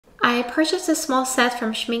I purchased a small set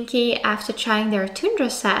from Schmincke after trying their Tundra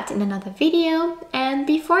set in another video, and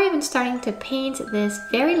before even starting to paint this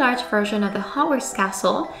very large version of the Hogwarts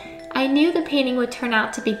castle, I knew the painting would turn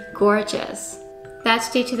out to be gorgeous. That's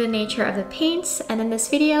due to the nature of the paints, and in this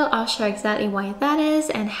video I'll show exactly why that is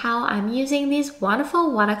and how I'm using these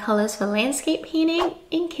wonderful watercolors for landscape painting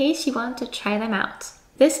in case you want to try them out.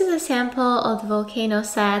 This is a sample of the Volcano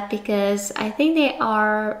set because I think they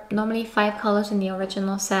are normally 5 colors in the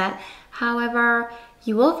original set. However,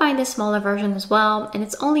 you will find a smaller version as well, and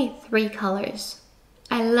it's only 3 colors.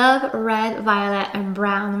 I love red, violet, and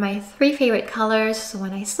brown, my 3 favorite colors, so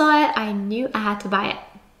when I saw it, I knew I had to buy it.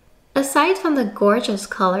 Aside from the gorgeous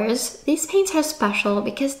colors, these paints are special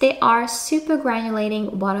because they are super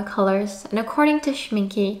granulating watercolors, and according to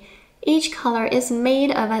Schmincke, each color is made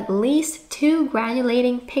of at least 2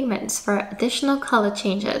 granulating pigments for additional color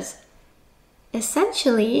changes.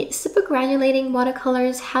 Essentially, super granulating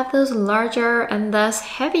watercolors have those larger and thus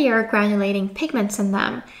heavier granulating pigments in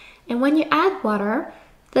them, and when you add water,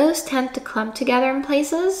 those tend to clump together in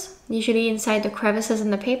places, usually inside the crevices in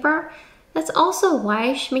the paper. That's also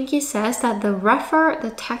why Schmincke says that the rougher the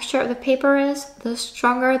texture of the paper is, the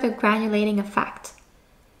stronger the granulating effect.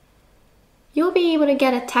 You'll be able to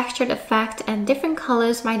get a textured effect, and different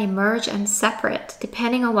colors might emerge and separate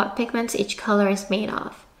depending on what pigments each color is made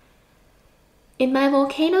of. In my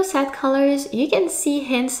Volcano set colors, you can see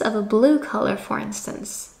hints of a blue color, for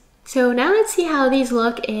instance. So now let's see how these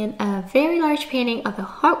look in a very large painting of the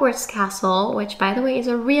Hogwarts castle, which by the way is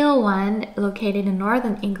a real one located in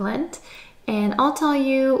northern England. And I'll tell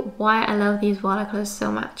you why I love these watercolors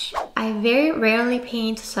so much. I very rarely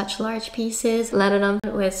paint such large pieces, let alone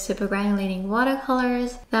with super granulating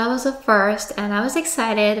watercolors. That was a first, and I was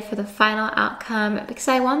excited for the final outcome because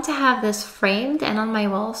I want to have this framed and on my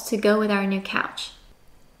walls to go with our new couch.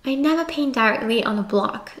 I never paint directly on a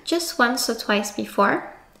block, just once or twice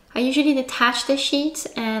before. I usually detach the sheets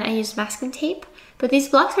and I use masking tape, but these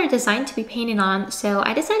blocks are designed to be painted on, so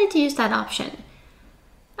I decided to use that option.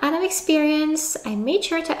 Out of experience, I made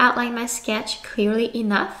sure to outline my sketch clearly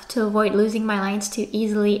enough to avoid losing my lines too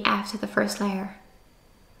easily after the first layer.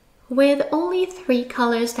 With only 3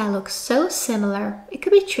 colors that look so similar, it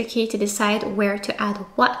could be tricky to decide where to add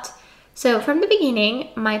what. So from the beginning,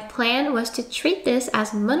 my plan was to treat this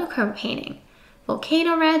as monochrome painting,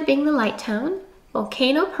 Volcano Red being the light tone,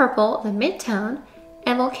 Volcano Purple the mid-tone,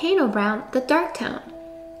 and Volcano Brown the dark tone.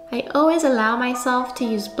 I always allow myself to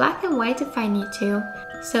use black and white if I need to,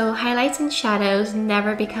 so highlights and shadows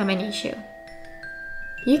never become an issue.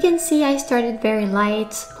 You can see I started very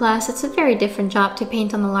light, plus it's a very different job to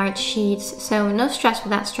paint on the large sheets, so no stress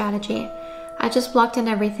with that strategy. I just blocked in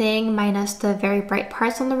everything minus the very bright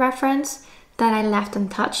parts on the reference that I left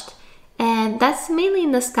untouched, and that's mainly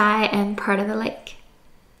in the sky and part of the lake.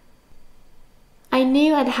 I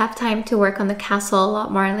knew I'd have time to work on the castle a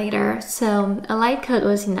lot more later, so a light coat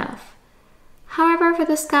was enough. However, for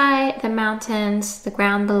the sky, the mountains, the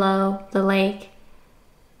ground below, the lake,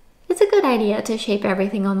 it's a good idea to shape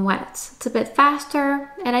everything on wets. It's a bit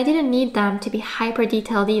faster, and I didn't need them to be hyper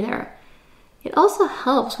detailed either. It also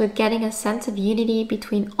helps with getting a sense of unity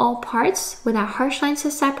between all parts without harsh lines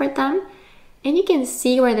to separate them, and you can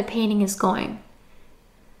see where the painting is going.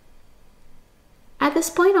 At this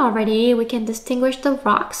point already, we can distinguish the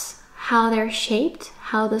rocks, how they're shaped,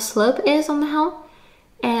 how the slope is on the hill,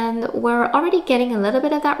 and we're already getting a little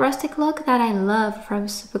bit of that rustic look that I love from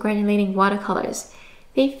super granulating watercolors.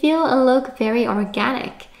 They feel a look very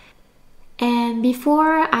organic. And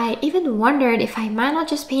before, I even wondered if I might not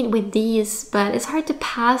just paint with these, but it's hard to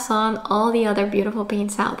pass on all the other beautiful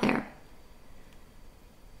paints out there.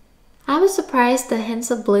 I was surprised the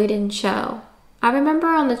hints of blue didn't show. I remember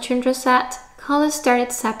on the Tundra set, colors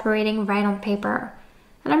started separating right on paper.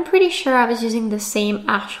 And I'm pretty sure I was using the same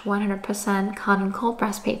Ash 100% cotton cold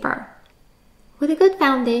press paper. With a good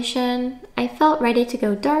foundation, I felt ready to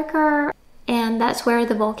go darker, and that's where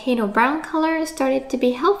the Volcano Brown color started to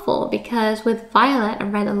be helpful because with violet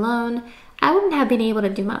and red alone, I wouldn't have been able to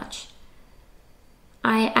do much.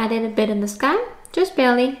 I added a bit in the sky, just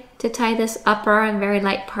barely, to tie this upper and very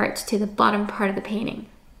light parts to the bottom part of the painting.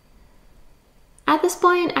 At this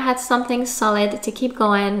point, I had something solid to keep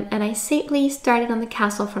going, and I safely started on the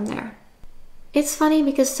castle from there. It's funny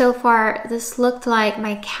because so far, this looked like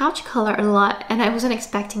my couch color a lot, and I wasn't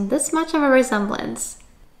expecting this much of a resemblance.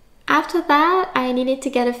 After that, I needed to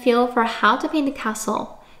get a feel for how to paint the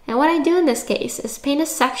castle, and what I do in this case is paint a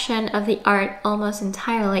section of the art almost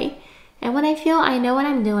entirely, and when I feel I know what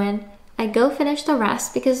I'm doing, I go finish the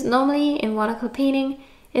rest because normally in watercolor painting,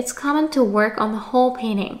 it's common to work on the whole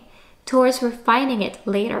painting towards refining it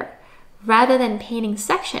later, rather than painting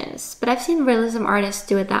sections, but I've seen realism artists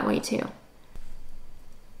do it that way too.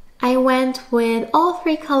 I went with all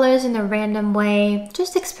 3 colors in a random way,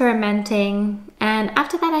 just experimenting, and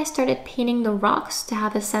after that I started painting the rocks to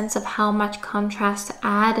have a sense of how much contrast to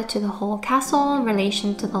add to the whole castle in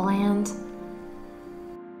relation to the land.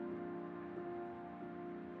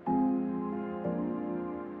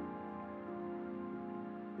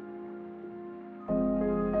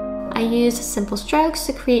 I used simple strokes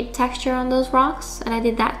to create texture on those rocks, and I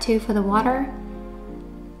did that too for the water.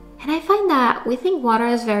 And I find that we think water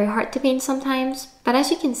is very hard to paint sometimes, but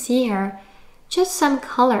as you can see here, just some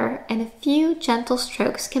color and a few gentle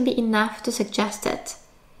strokes can be enough to suggest it.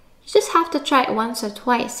 You just have to try it once or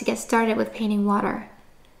twice to get started with painting water.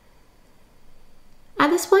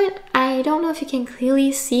 At this point, I don't know if you can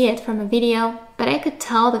clearly see it from a video, but I could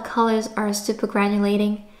tell the colors are super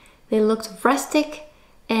granulating. They looked rustic,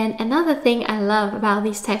 and another thing I love about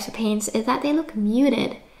these types of paints is that they look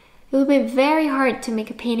muted. It would be very hard to make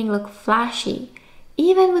a painting look flashy,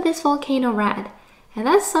 even with this volcano red, and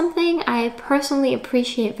that's something I personally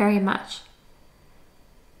appreciate very much.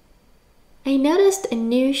 I noticed a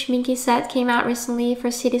new Schmincke set came out recently for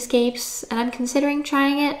cityscapes, and I'm considering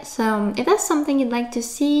trying it, so if that's something you'd like to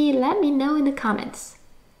see, let me know in the comments.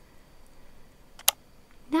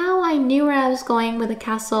 Now I knew where I was going with the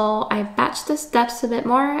castle, I batched the steps a bit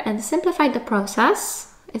more and simplified the process.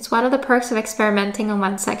 It's one of the perks of experimenting on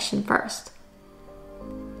one section first.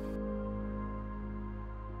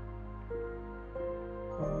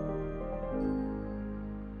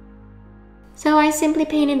 So I simply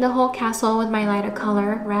painted the whole castle with my lighter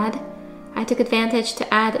color, red. I took advantage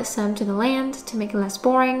to add some to the land to make it less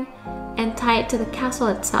boring and tie it to the castle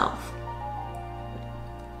itself.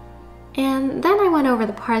 And then I went over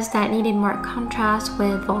the parts that needed more contrast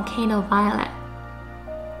with volcano violet.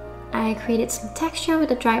 I created some texture with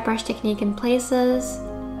the dry brush technique in places,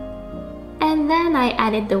 and then I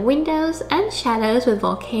added the windows and shadows with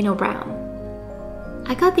volcano brown.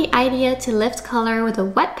 I got the idea to lift color with a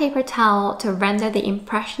wet paper towel to render the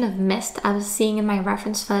impression of mist I was seeing in my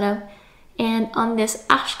reference photo, and on this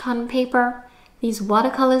ash cotton paper, these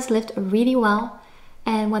watercolors lift really well,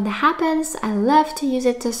 and when that happens, I love to use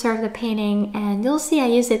it to serve the painting, and you'll see I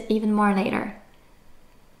use it even more later.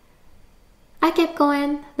 I kept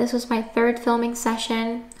going. This was my 3rd filming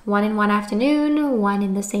session, one in one afternoon, one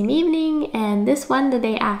in the same evening, and this one the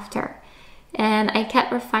day after. And I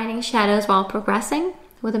kept refining shadows while progressing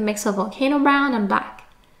with a mix of volcano brown and black.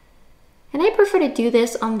 And I prefer to do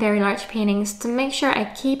this on very large paintings to make sure I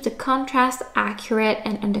keep the contrast accurate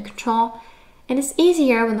and under control, and it's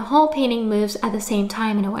easier when the whole painting moves at the same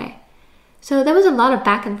time in a way. So there was a lot of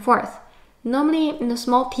back and forth. Normally, in a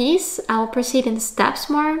small piece, I will proceed in steps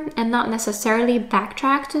more and not necessarily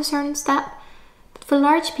backtrack to a certain step. But for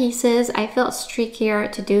large pieces, I feel it's trickier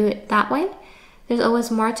to do it that way. There's always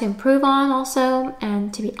more to improve on also,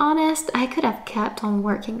 and to be honest, I could have kept on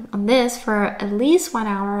working on this for at least 1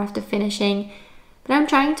 hour after finishing, but I'm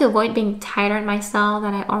trying to avoid being tighter on myself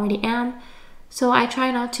than I already am, so I try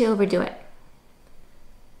not to overdo it.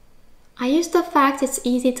 I used the fact it's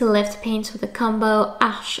easy to lift paints with the combo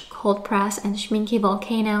Ash Cold Press and Schmincke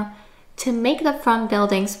Volcano to make the front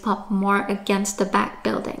buildings pop more against the back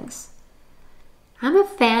buildings. I'm a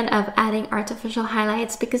fan of adding artificial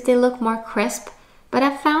highlights because they look more crisp, but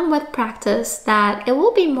I've found with practice that it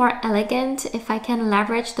will be more elegant if I can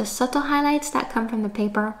leverage the subtle highlights that come from the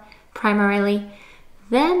paper primarily,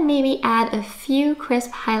 then maybe add a few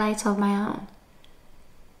crisp highlights of my own.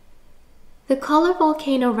 The color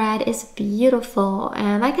Volcano Red is beautiful,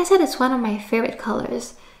 and like I said, it's one of my favorite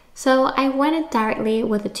colors. So I went in directly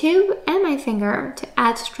with the tube and my finger to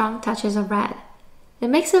add strong touches of red. It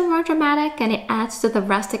makes it more dramatic and it adds to the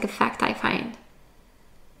rustic effect I find.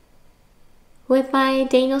 With my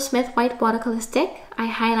Daniel Smith white watercolor stick, I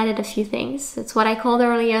highlighted a few things. It's what I called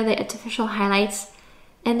earlier the artificial highlights.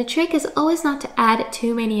 And the trick is always not to add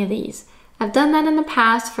too many of these. I've done that in the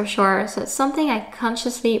past for sure, so it's something I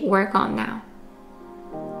consciously work on now.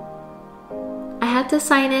 I had to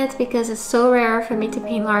sign it because it's so rare for me to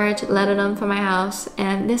paint large, let alone for my house,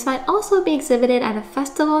 and this might also be exhibited at a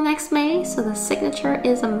festival next May, so the signature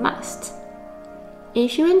is a must.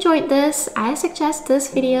 If you enjoyed this, I suggest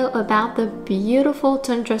this video about the beautiful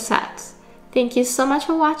tundra sets. Thank you so much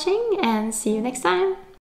for watching and see you next time!